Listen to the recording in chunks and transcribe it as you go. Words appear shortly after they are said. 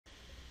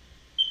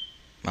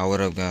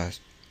What up, guys?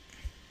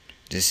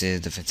 This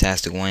is the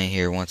Fantastic Wayne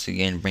here once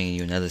again, bringing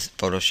you another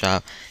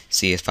Photoshop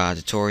CS5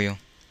 tutorial.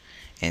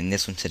 And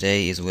this one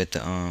today is with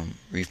the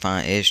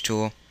Refine Edge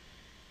tool.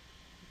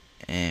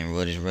 And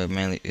what is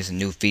mainly, it's a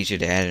new feature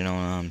they added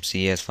on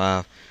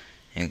CS5.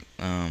 And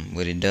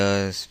what it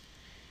does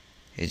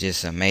is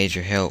just a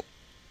major help.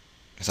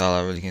 That's all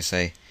I really can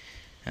say.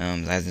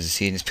 As you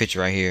see in this picture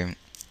right here,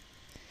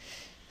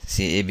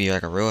 see, it'd be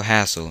like a real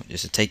hassle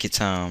just to take your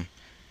time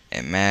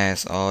and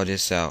mask all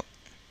this out.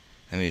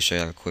 Let me just show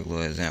you like a quick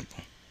little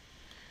example.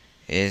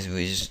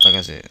 We just, like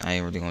I said, I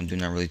ain't really gonna do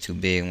nothing really too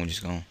big. We're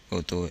just gonna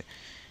go through it.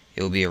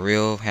 It will be a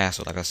real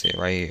hassle, like I said,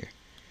 right here,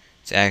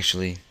 to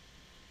actually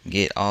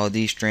get all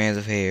these strands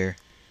of hair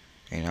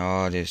and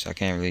all this. I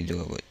can't really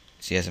do it, but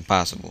see, that's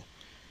impossible.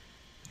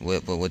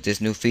 But what this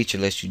new feature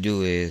lets you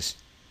do is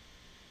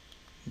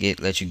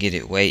let you get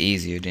it way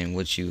easier than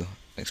what you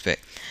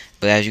expect.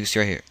 But as you can see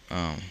right here,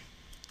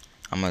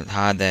 I'm gonna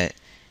hide that.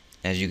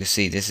 As you can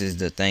see, this is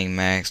the thing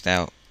maxed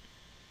out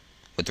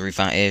with the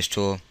Refine Edge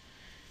tool.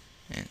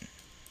 And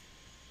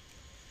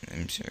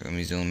let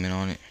me zoom in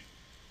on it.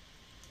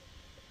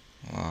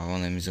 Well, I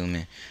won't let me zoom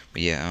in.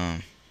 But yeah,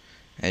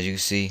 as you can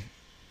see,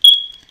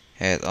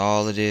 has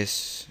all of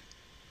this.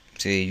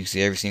 See, you can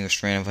see every single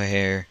strand of her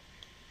hair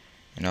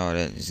and all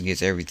that. Just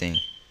gets everything.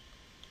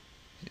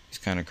 It's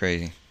kind of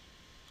crazy.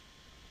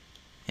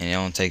 And it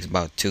only takes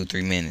about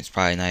 2-3 minutes.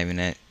 Probably not even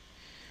that.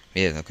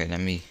 But yeah, okay. Let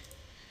me.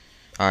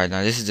 All right,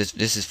 now this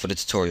is for the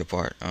tutorial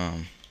part.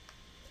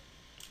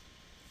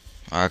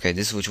 Okay,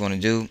 this is what you want to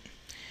do.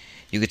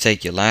 You could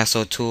take your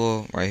lasso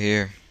tool right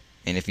here,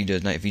 and if you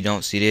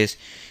don't see this,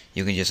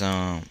 you can just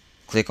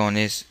click on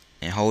this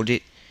and hold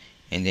it,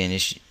 and then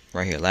it's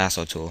right here,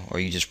 lasso tool, or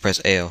you just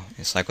press L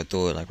and cycle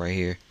through it like right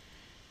here.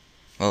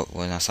 Oh,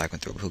 well, not cycling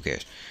through, but who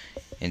cares?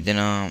 And then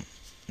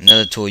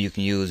another tool you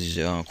can use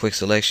is quick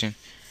selection.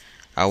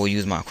 I will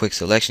use my quick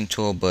selection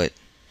tool, but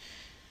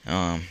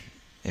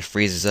it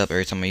freezes up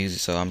every time I use it,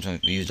 so I'm going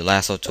to use the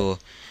lasso tool.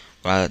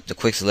 But the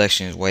quick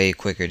selection is way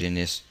quicker than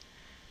this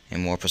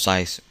and more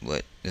precise,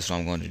 but this is what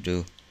I'm going to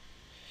do.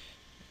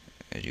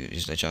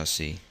 Just let y'all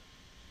see.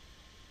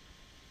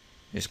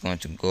 Just going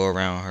to go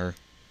around her,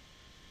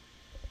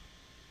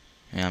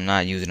 and I'm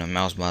not using a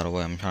mouse, by the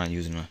way. I'm trying to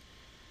use it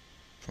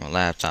from a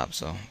laptop,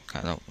 so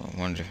kind of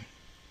wonder,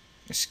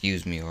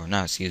 excuse me, or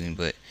not excuse me,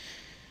 but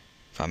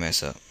if I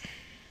mess up,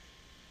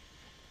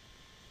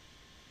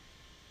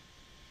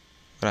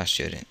 but I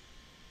shouldn't.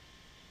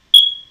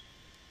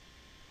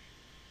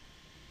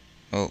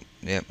 Oh,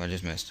 yep, I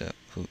just messed up.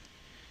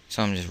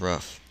 Something just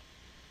rough.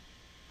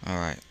 All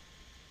right.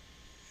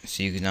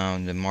 So you can now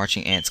the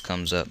marching ants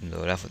comes up,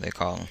 though that's what they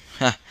call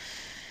them.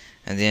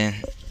 And then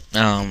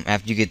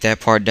after you get that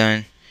part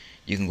done,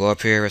 you can go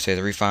up here where it says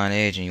Refine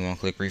Edge, and you want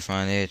to click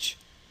Refine Edge.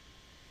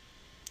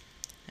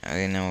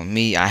 And now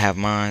me, I have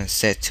mine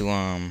set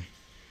to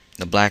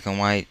the black and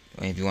white.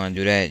 If you want to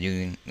do that, you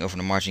can go for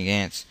the marching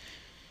ants,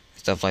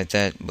 stuff like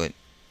that. But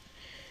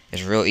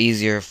it's real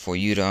easier for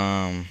you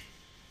to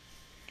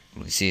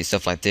see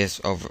stuff like this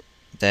over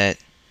that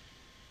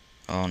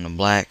on the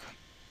black,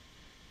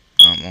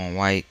 on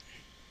white,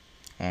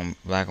 on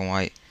black and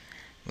white.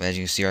 But as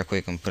you can see right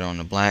quick, I'm put it on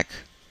the black.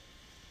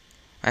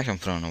 Actually, I'm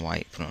put it on the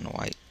white. Put it on the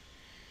white.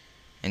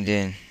 And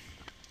then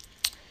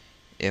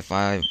if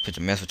I put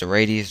the mess with the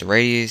radius,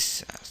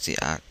 see,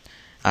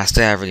 I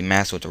still haven't really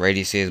mastered what the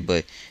radius is,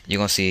 but you're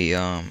gonna see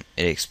it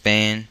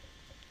expand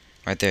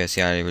right there.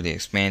 See how it really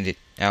expanded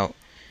out.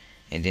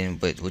 And then,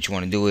 but what you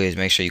want to do is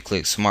make sure you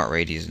click Smart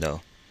Radius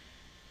though.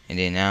 And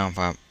then now, if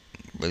I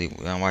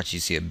watch, you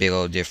see a big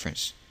old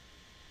difference.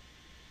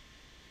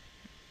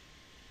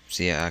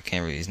 See, I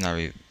can't really. It's not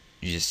really.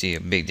 You just see a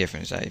big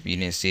difference. If you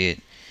didn't see it,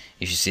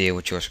 you should see it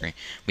with your screen.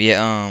 But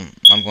yeah,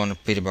 I'm going to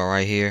put it about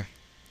right here.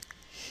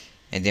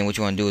 And then what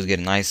you want to do is get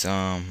a nice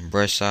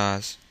brush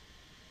size.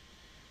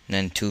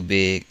 Nothing too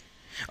big.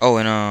 Oh,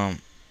 and I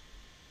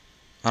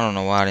don't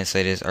know why I didn't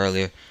say this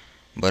earlier,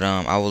 but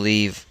I will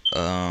leave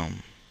a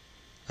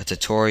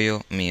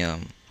tutorial.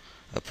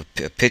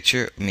 A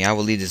picture. I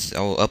will leave this.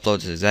 I will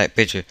upload this exact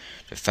picture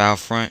to file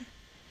front,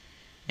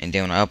 and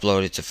then when I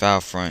upload it to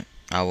file front,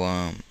 I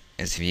will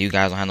if you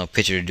guys don't have no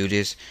picture to do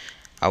this,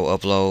 I will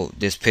upload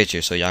this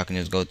picture so y'all can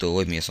just go through it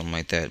with me or something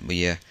like that. But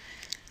yeah,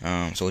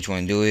 so what you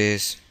want to do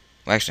is,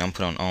 well, actually I'm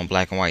put on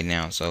black and white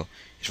now, so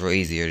it's real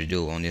easier to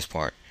do on this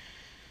part.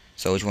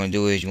 So what you want to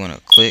do is you want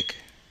to click,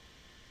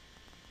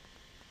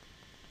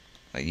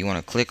 like you want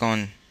to click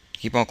on,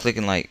 keep on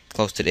clicking like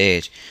close to the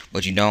edge,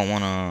 but you don't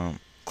want to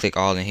click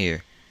all in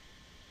here.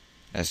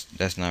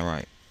 That's not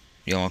right.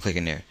 You don't want to click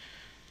in there.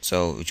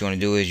 So what you want to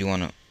do is you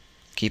want to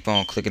keep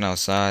on clicking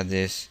outside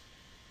this,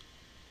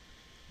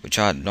 but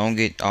y'all don't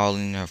get all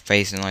in her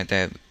face and like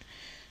that.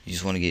 You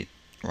just want to get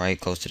right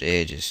close to the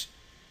edges.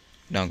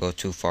 Don't go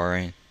too far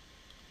in.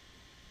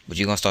 But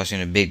you're gonna start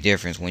seeing a big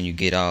difference when you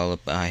get all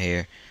up out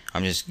here.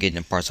 I'm just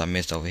getting the parts I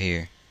missed over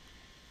here.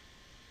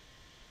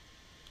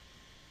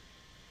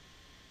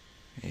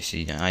 You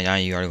see, now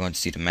you already going to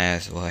see the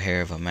mask, or her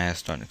hair of her mask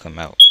starting to come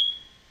out.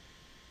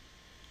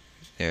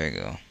 There we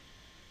go.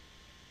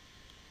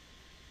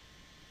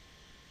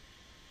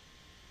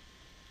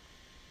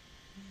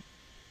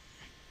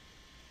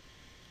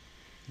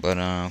 but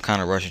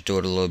kind of rushing through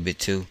it a little bit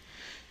too.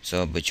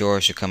 So, but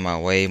yours should come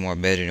out way more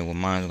better than what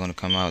mine's gonna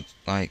come out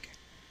like.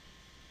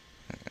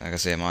 Like I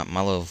said,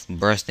 my little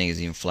brush thing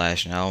is even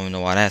flashing. I don't even know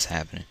why that's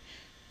happening.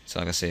 So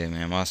like I said,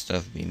 man, my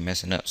stuff be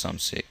messing up something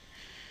sick.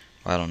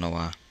 I don't know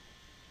why.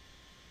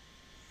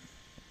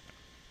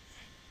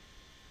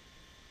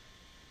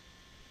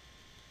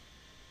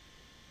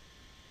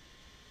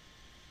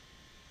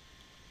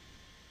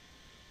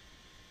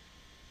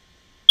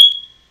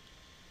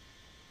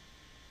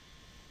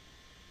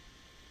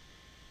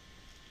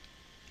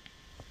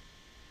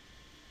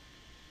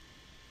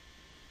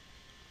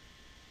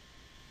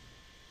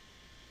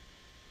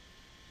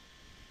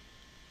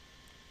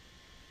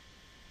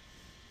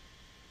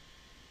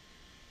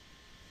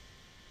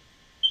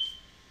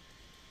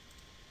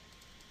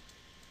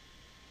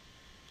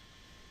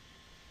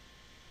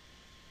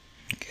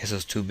 Guess it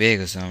was too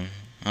big or something.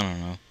 I don't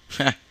know.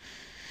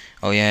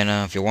 Oh yeah,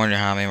 and if you're wondering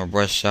how I made my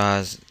brush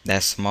size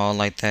that small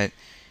like that,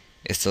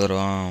 it's the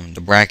little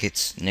the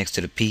brackets next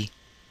to the P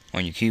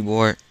on your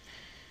keyboard.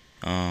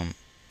 Um,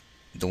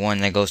 the one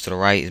that goes to the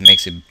right, it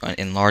makes it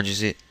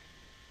enlarges it,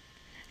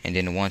 and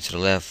then the one to the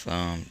left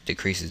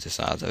decreases the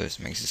size of it,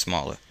 makes it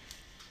smaller.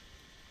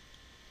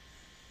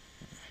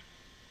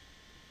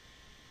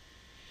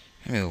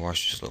 Let me go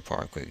wash this little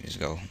part quick. Just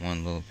go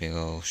one little big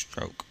old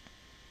stroke.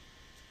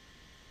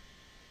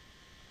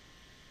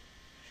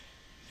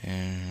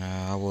 And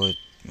I might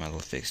as well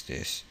fix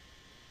this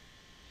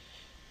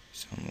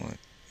somewhat.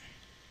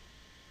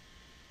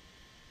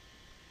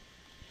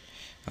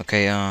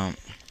 Okay, and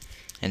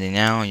then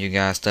now your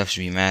guys' stuff should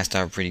be masked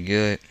out pretty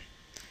good.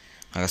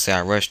 Like I said,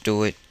 I rushed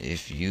through it.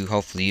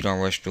 Hopefully you don't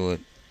rush through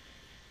it.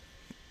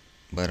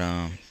 But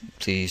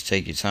please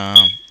take your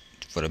time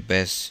for the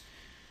best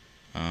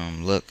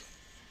look.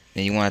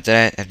 Then you want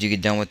after you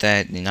get done with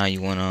that, then now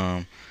you want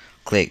to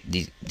click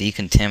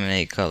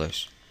decontaminate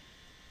colors.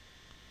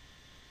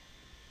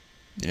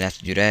 Then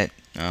after you do that,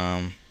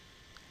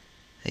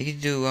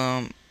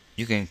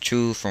 you can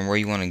choose from where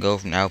you want to go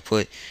from the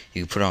output.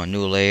 You can put on a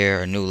new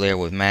layer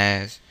with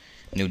mask,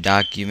 new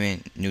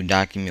document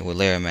with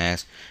layer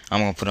mask.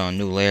 I'm gonna put on a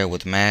new layer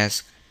with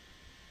mask.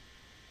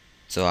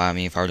 So I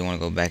mean, if I really want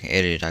to go back and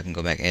edit it, I can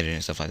go back and edit it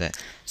and stuff like that.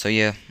 So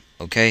yeah,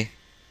 okay.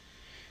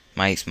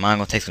 Mine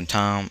gonna take some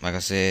time. Like I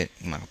said,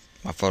 my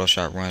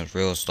Photoshop runs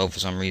real slow for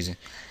some reason.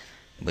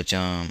 But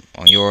on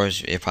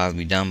yours, it'll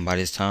probably be done by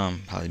this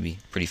time. Probably be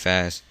pretty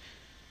fast.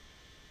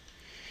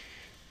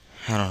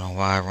 I don't know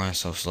why it runs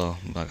so slow.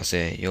 But like I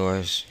said,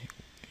 yours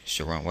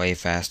should run way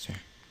faster.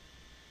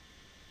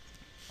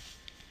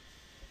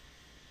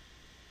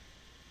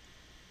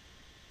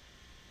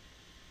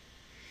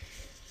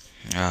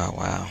 Oh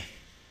wow.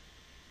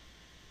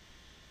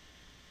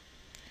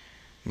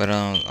 But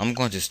I'm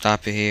going to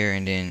stop it here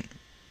and then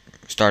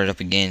start it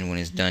up again when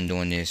it's done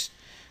doing this.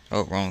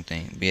 Oh, wrong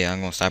thing. But yeah, I'm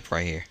gonna stop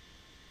right here.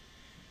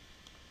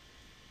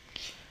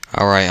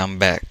 Alright, I'm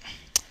back.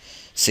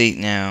 See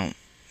now,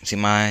 see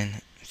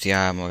mine. See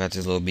how I got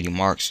these little bitty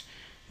marks.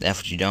 That's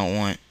what you don't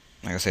want.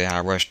 Like I said, I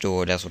rushed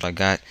through it. That's what I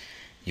got.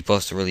 You're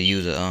supposed to really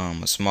use a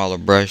smaller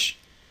brush.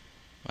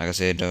 Like I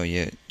said though,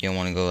 you don't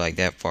want to go like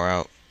that far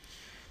out.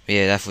 But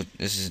yeah,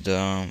 this is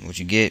the what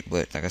you get.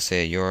 But like I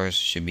said, yours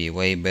should be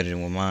way better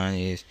than what mine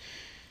is.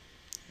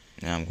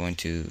 Now I'm going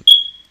to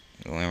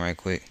go in right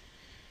quick.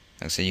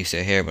 Like I said, you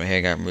said hair, but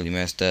hair got really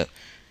messed up.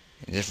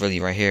 This really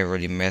right here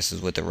really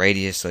messes with the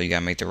radius, so you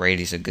gotta make the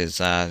radius a good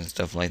size and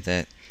stuff like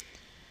that.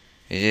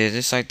 Yeah,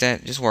 just like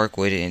that. Just work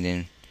with it, and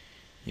then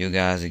you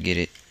guys will get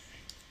it.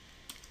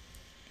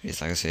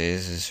 It's like I said,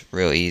 this is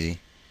real easy.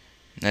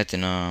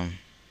 Nothing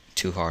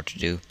too hard to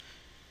do.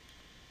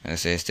 Like I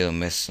said, it still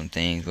misses some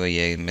things. Well,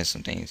 yeah, it missed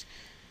some things.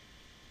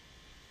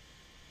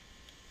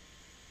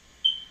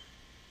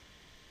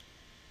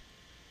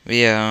 But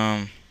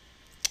yeah,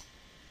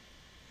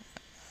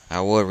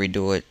 I would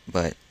redo it,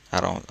 but I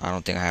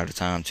don't think I have the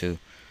time to.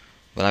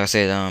 But like I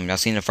said, y'all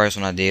seen the first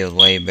one I did, it was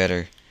way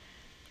better.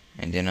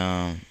 And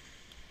then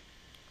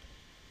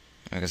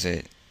like I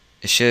said,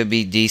 it should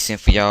be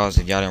decent for y'all if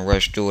y'all didn't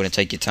rush through it and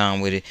take your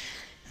time with it.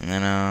 And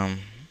then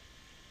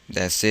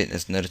that's it.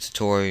 That's another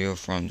tutorial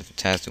from the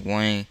Fantastic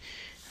Wayne,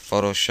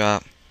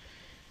 Photoshop.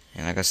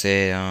 And like I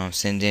said,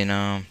 send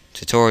in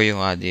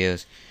tutorial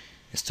ideas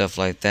and stuff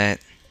like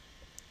that.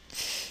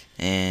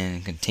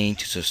 And continue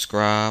to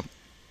subscribe,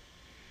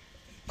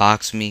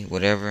 box me,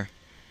 whatever.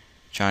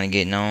 Trying to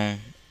get known.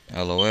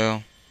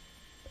 LOL.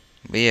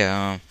 But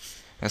yeah,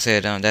 like I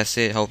said, that's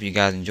it. Hope you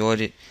guys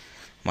enjoyed it.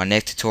 My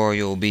next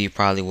tutorial will be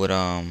probably with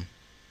I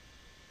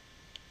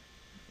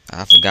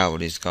forgot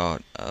what it's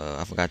called.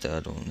 I forgot the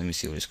other one. Let me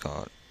see what it's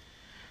called.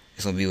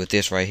 It's gonna be with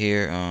this right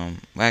here. Well,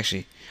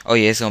 actually, oh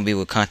yeah, it's gonna be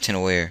with content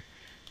aware.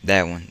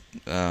 That one.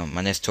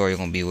 My next tutorial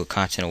gonna be with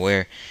content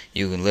aware.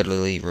 You can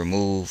literally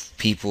remove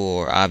people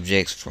or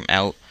objects from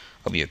out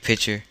of your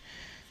picture.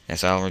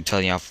 That's all I'm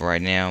telling y'all for right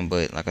now.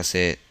 But like I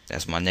said,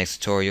 that's my next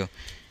tutorial.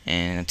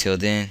 And until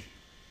then,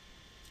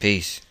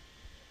 peace.